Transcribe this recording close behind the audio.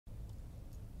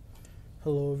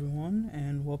Hello everyone,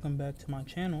 and welcome back to my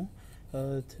channel,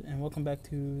 and welcome back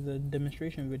to the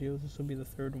demonstration videos. This will be the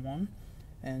third one,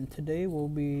 and today we'll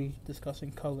be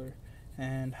discussing color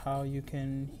and how you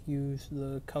can use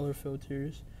the color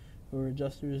filters or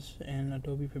adjusters in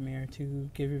Adobe Premiere to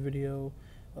give your video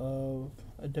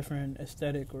a different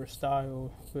aesthetic or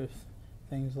style with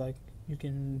things like you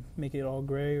can make it all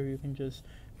gray, or you can just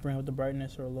bring up the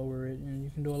brightness or lower it, and you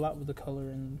can do a lot with the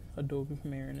color in Adobe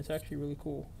Premiere, and it's actually really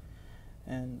cool.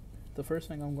 And the first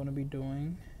thing I'm going to be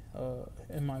doing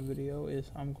in my video is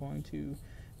I'm going to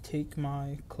take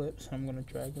my clips and I'm going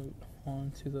to drag it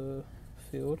onto the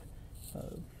field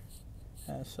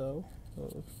as so.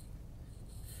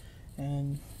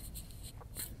 And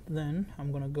then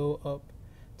I'm going to go up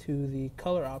to the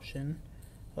color option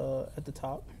at the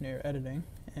top near editing,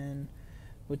 and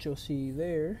what you'll see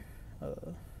there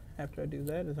after I do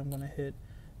that is I'm going to hit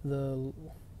the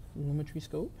Lumetri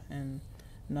scope, and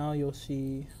now you'll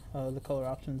see the color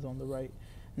options on the right.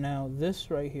 Now this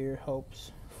right here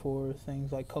helps for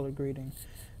things like color grading.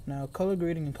 Now color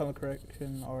grading and color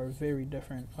correction are very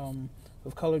different.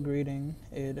 With color grading,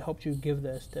 it helps you give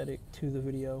the aesthetic to the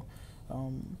video,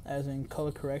 as in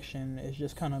color correction is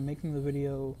just kind of making the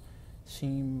video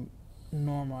seem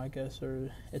normal, I guess,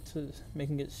 or it's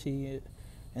making it see it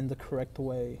in the correct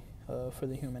way for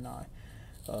the human eye.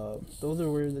 Those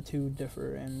are where the two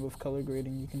differ, and with color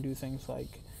grading you can do things like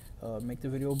make the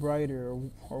video brighter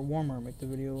or warmer, make the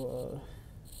video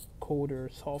colder,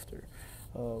 softer.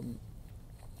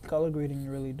 Color grading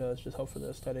really does just help for the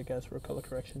aesthetic, as for color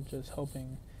correction just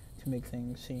helping to make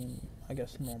things seem, I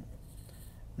guess, normal.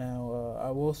 Now I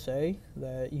will say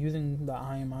that using the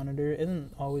eye monitor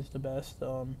isn't always the best.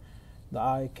 The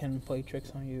eye can play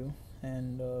tricks on you,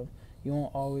 and you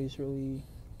won't always really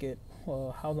get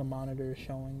how the monitor is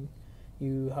showing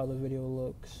you how the video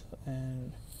looks,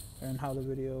 and how the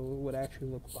video would actually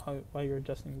look while you're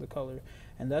adjusting the color.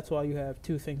 And that's why you have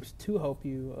two things to help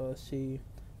you see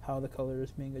how the color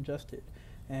is being adjusted,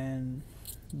 and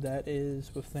that is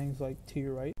with things like to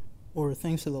your right or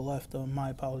things to the left.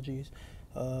 My apologies.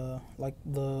 Like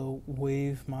the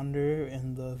wave monitor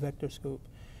and the vector scope.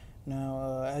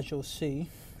 Now as you'll see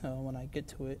when I get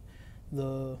to it,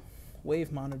 the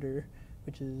wave monitor,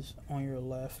 which is on your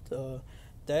left,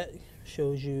 that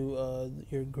shows you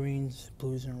your greens,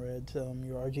 blues, and reds,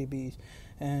 your RGBs.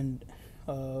 And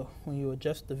when you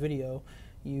adjust the video,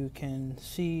 you can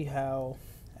see how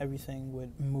everything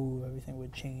would move, everything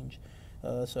would change.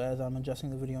 So as I'm adjusting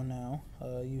the video now,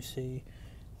 you see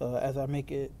as I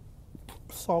make it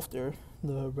softer,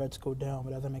 the reds go down,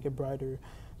 but as I make it brighter,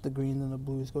 the greens and the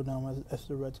blues go down as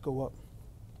the reds go up.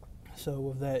 So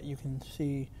with that, you can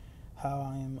see how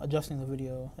I am adjusting the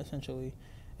video essentially,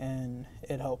 and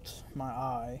it helps my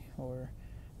eye or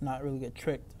not really get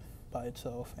tricked by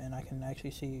itself, and I can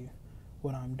actually see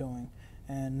what I'm doing.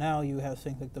 And now you have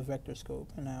things like the vector scope.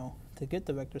 And now to get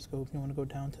the vector scope, you want to go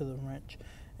down to the wrench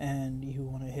and you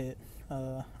want to hit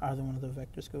either one of the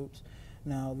vector scopes.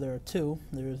 Now there are two.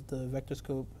 There's the vector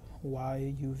scope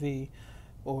YUV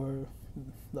or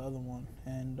the other one,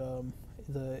 and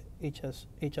the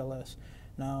HLS.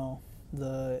 Now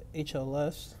the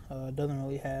HLS doesn't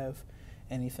really have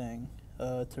anything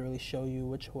to really show you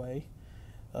which way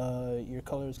your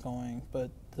color is going, but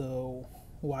the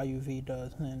YUV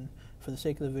does, and for the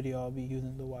sake of the video I'll be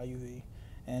using the YUV.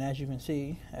 And as you can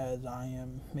see, as I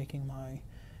am making my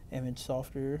image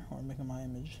softer or making my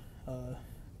image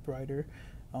brighter,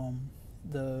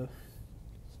 the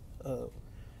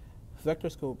vector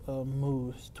scope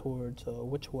moves towards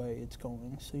which way it's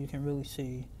going, so you can really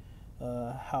see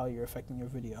how you're affecting your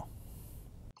video.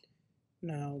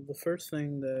 Now the first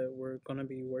thing that we're going to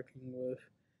be working with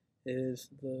is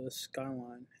the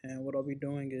skyline, and what I'll be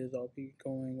doing is I'll be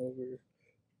going over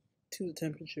to the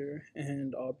temperature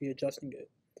and I'll be adjusting it.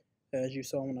 As you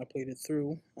saw when I played it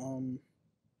through,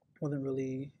 wasn't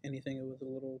really anything. It was a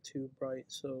little too bright,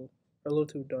 or a little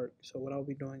too dark. So what I'll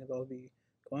be doing is I'll be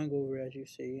going over, as you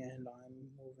see, and I'm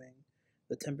moving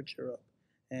the temperature up.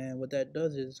 And what that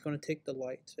does is it's going to take the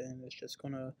lights and it's just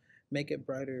going to make it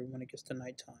brighter when it gets to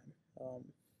nighttime.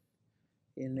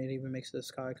 And it even makes the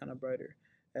sky kind of brighter.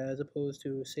 As opposed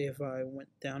to, say, if I went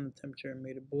down the temperature and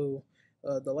made it blue,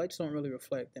 the lights don't really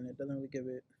reflect, and it doesn't really give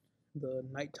it the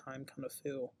nighttime kind of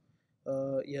feel.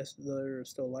 Yes, there's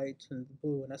still lights and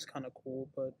blue, and that's kind of cool,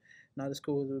 but not as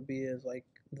cool as it would be as like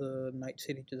the night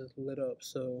city just lit up.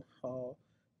 So I'll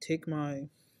take my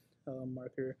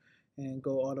marker and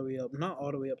go all the way up, not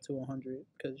all the way up to 100,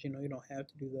 because you don't have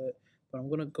to do that, but I'm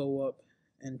gonna go up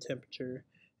in temperature,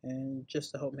 and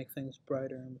just to help make things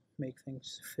brighter and make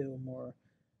things feel more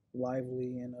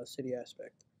lively in a city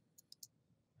aspect.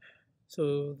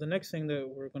 So the next thing that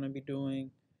we're going to be doing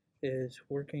is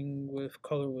working with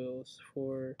color wheels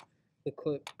for the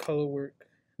clip color work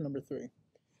number 3.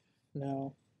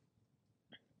 Now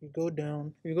you go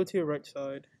to your right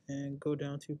side and go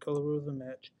down to color wheels and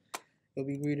match. You'll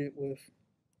be greeted with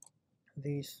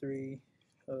these 3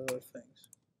 things.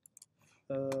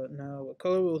 Now what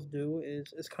color wheels do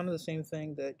is it's kind of the same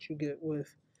thing that you get with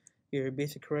your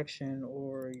basic correction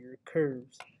or your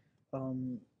curves.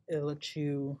 It lets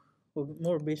you, well,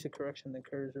 more basic correction than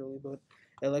curves really, but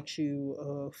it lets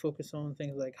you focus on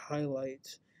things like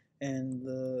highlights and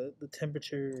the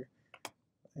temperature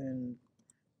and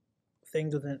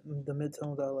things within the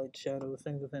midtones, highlights, shadows,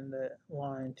 things within that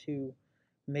line to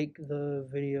make the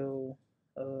video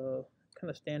kind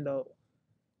of stand out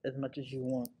as much as you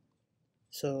want.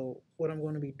 So what I'm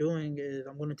going to be doing is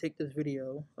I'm going to take this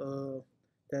video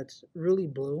that's really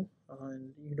blue,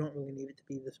 and you don't really need it to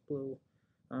be this blue.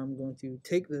 I'm going to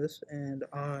take this and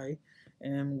I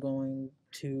am going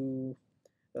to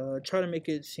try to make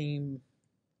it seem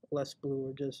less blue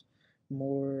or just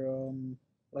more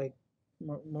like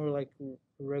more like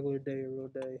regular day or real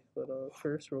day. But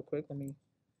first, real quick, let me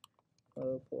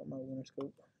pull up my lunar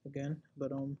scope again.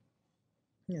 But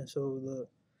yeah. So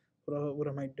what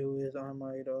I might do is I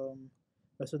might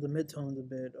mess with the midtones a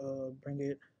bit. Bring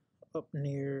it up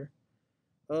near.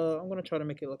 I'm gonna try to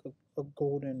make it like a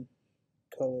golden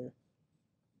color.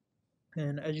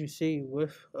 And as you see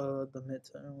with the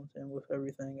midtones and with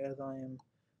everything, as I am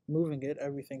moving it,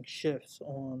 everything shifts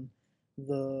on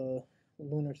the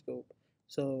lunar scope.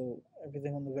 So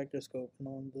everything on the vector scope and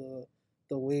on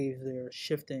the waves, they're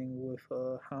shifting with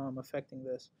how I'm affecting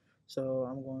this. So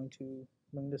I'm going to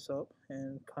bring this up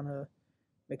and kind of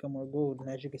make it more gold. And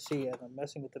as you can see, as I'm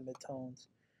messing with the midtones,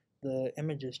 the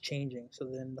image is changing. So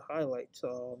then the highlights,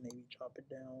 I'll maybe drop it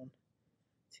down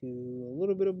to a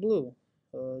little bit of blue,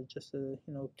 just to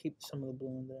keep some of the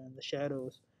blue in there. And the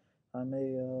shadows, I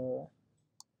may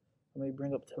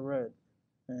bring up to red,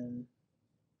 and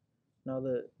now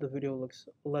the video looks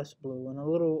less blue and a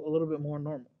little bit more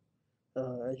normal,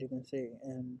 as you can see.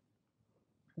 And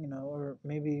or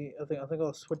maybe I think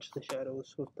I'll switch the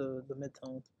shadows with the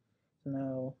midtones. So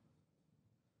now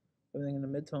everything in the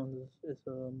midtones is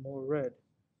more red,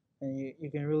 and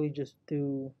you can really just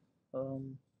do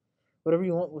whatever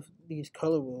you want with these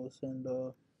color wheels and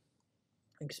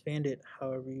expand it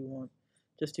however you want,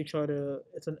 just to try to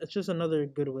it's just another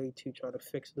good way to try to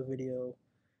fix the video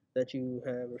that you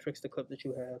have or fix the clip that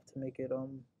you have to make it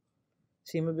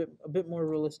seem a bit more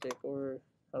realistic or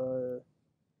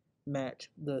match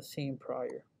the scene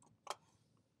prior.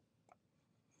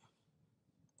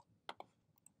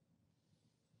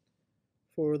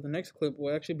 For the next clip,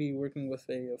 we'll actually be working with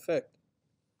a effect.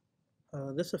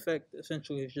 This effect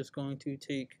essentially is just going to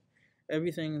take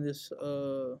everything in this,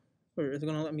 or it's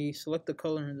going to let me select the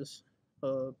color in this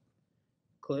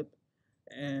clip,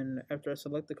 and after I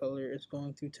select the color, it's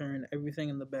going to turn everything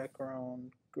in the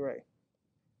background gray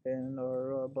and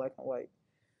or black and white.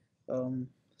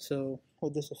 So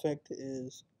what this effect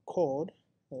is called,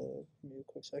 give me a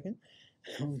quick second.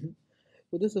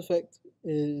 What this effect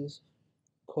is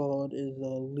called is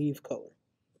leave color.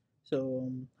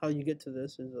 So how you get to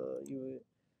this is you would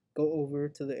go over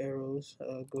to the arrows,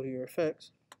 go to your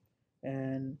effects,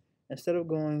 and instead of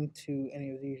going to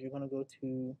any of these, you're going to go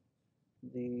to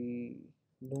the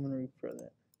luminary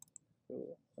present. So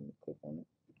let me click on it.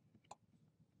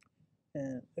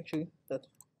 And actually,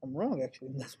 I'm wrong.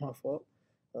 Actually, that's my fault.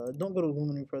 Don't go to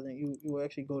luminary present. You will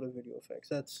actually go to video effects.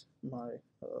 That's my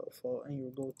fault. And you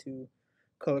will go to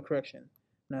color correction.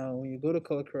 Now, when you go to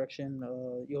color correction,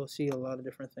 you'll see a lot of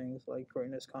different things like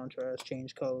brightness, contrast,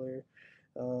 change color,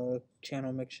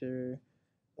 channel mixture,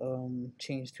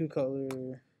 change to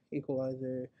color,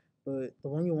 equalizer. But the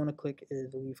one you want to click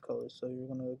is leave color. So you're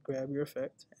going to grab your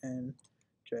effect and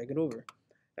drag it over.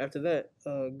 After that,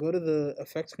 go to the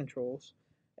effects controls,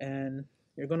 and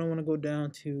you're going to want to go down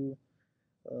to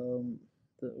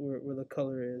where the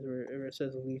color is, where it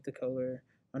says leave the color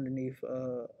underneath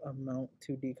amount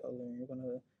to decolor. And you're going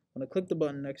to want to click the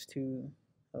button next to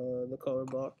the color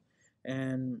block,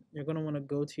 and you're going to want to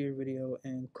go to your video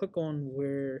and click on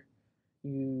where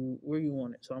you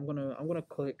want it. So I'm gonna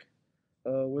click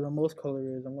where the most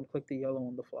color is. I'm gonna click the yellow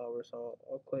on the flower. So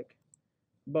I'll click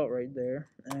about right there,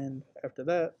 and after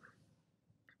that,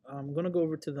 I'm gonna go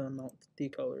over to the amount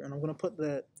decolor, and I'm gonna put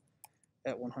that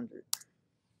at 100.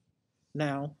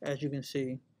 Now, as you can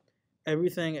see,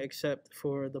 everything except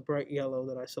for the bright yellow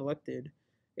that I selected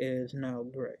is now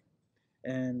gray,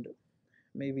 and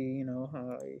maybe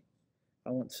I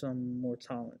want some more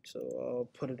tolerance, so I'll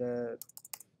put it at,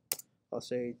 I'll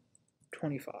say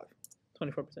 25.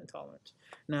 24% tolerance.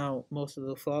 Now, most of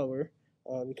the flour,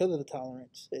 because of the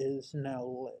tolerance, is now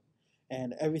lit.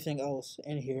 And everything else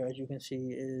in here, as you can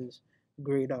see, is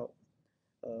grayed out.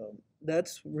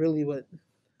 That's really what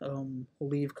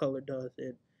leave color does.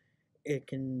 It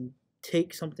can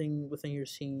take something within your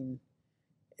scene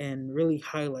and really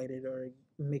highlight it or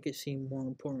make it seem more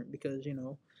important, because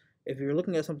if you're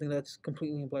looking at something that's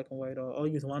completely in black and white, I'll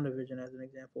use WandaVision as an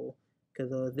example,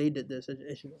 because they did this.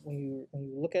 When you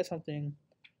look at something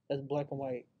that's black and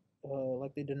white,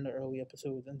 like they did in the early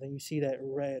episodes, and then you see that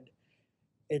red,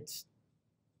 it's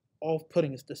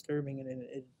off-putting, it's disturbing,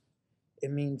 and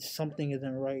it means something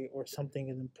isn't right or something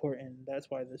is important.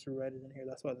 That's why this red is in here.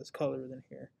 That's why this color is in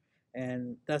here,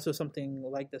 and that's what something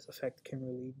like this effect can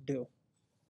really do.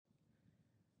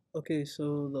 Okay,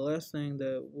 so the last thing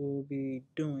that we'll be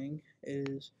doing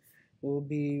is we'll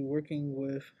be working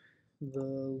with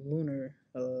the lunar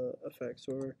effects,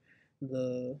 or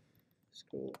the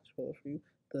scroll for you,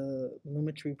 the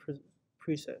Lumetri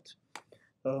presets.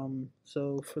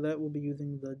 So for that we'll be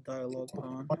using the dialog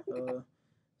pawn.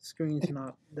 Screen's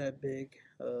not that big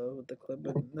with the clip,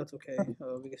 but that's okay.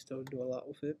 We can still do a lot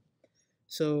with it.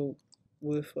 So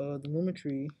with the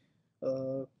Lumetri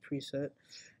preset,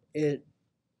 it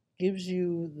gives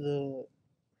you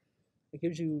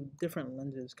different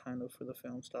lenses kind of for the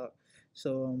film stock.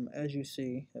 So as you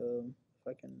see, if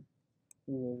I can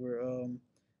move over,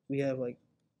 we have like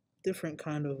different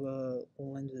kind of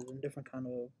lenses and different kind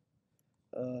of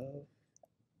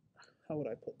how would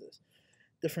I put this?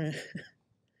 Different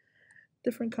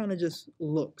different kind of just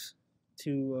looks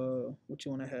to what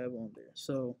you want to have on there.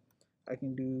 So I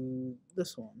can do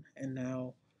this one, and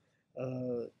now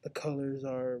the colors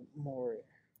are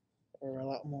a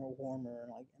lot more warmer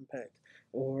and like impact.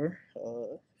 Or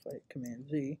if I Command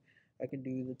Z, I can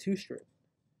do the 2-strip,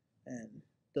 and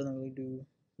doesn't really do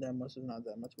that much. It's not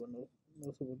that much of a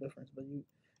noticeable difference, but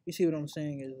you see what I'm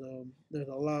saying is there's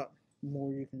a lot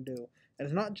more you can do, and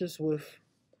it's not just with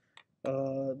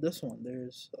this one.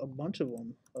 There's a bunch of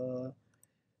them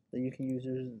that you can use.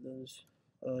 There's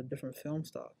different film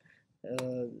stock.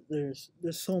 There's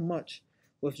so much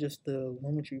with just the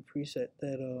Lumetri preset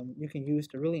that you can use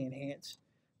to really enhance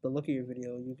the look of your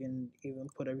video. You can even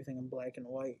put everything in black and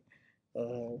white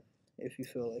if you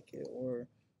feel like it, or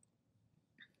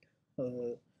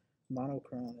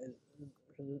monochrome.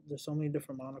 There's so many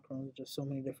different monochromes, just so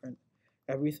many different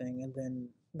everything. And then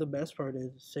the best part is,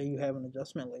 say you have an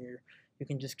adjustment layer, you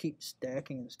can just keep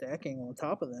stacking and stacking on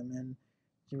top of them, and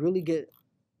you really get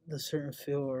the certain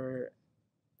feel or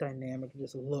dynamic,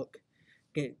 just look,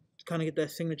 get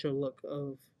that signature look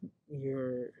of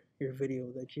your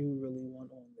video that you really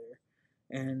want on there.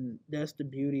 And that's the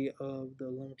beauty of the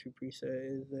Lumetri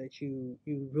preset, is that you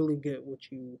really get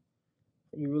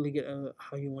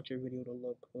how you want your video to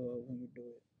look when you do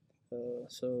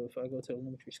it. So if I go to the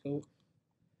Lumetri scope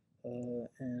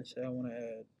and say I want to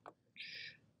add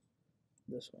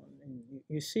this one, and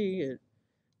you see it,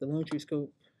 the Lumetri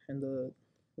scope and the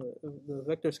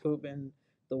vector scope and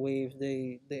the waves,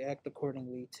 they act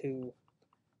accordingly to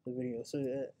the video.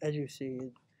 So as you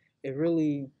see, it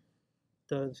really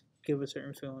does give a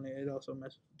certain feel, and it also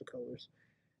messes with the colors,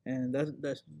 and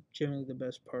that's generally the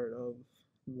best part of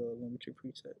the Lumetri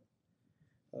preset.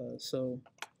 So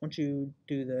once you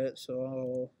do that,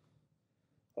 so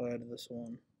I'll add this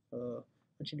one.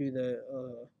 Once you do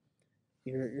that,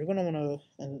 you're gonna want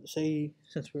to, and say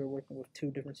since we're working with two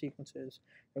different sequences,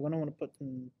 you're gonna want to put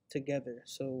them together.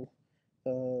 So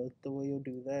the way you'll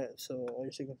do that, so all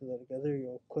your sequences are together,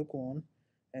 you'll click one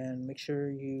and make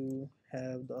sure you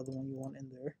have the other one you want in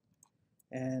there,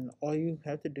 and all you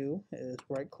have to do is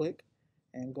right click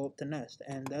and go up to nest,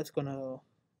 and that's gonna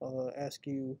ask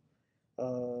you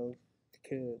to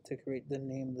create the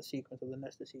name of the sequence, of the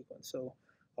nested sequence. So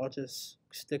I'll just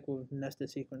stick with nested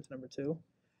sequence number 2,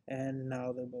 and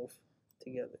now they're both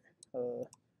together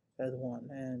as one.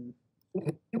 And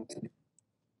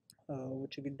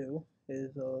what you can do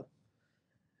is,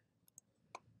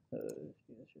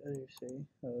 as you see,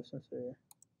 since they're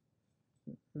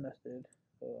nested,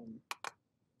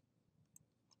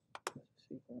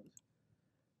 sequence,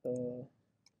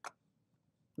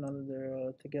 now that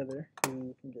they're together,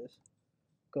 you can just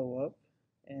go up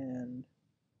and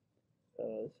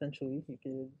essentially you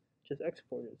could just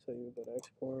export it. So you go to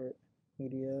export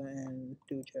media and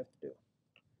do what you have to do.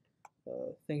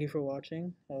 Thank you for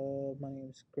watching. My name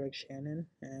is Greg Shannon,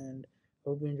 and I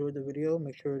hope you enjoyed the video.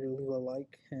 Make sure to leave a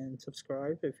like and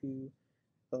subscribe if you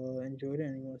enjoyed it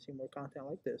and you want to see more content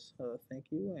like this. Thank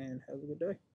you, and have a good day.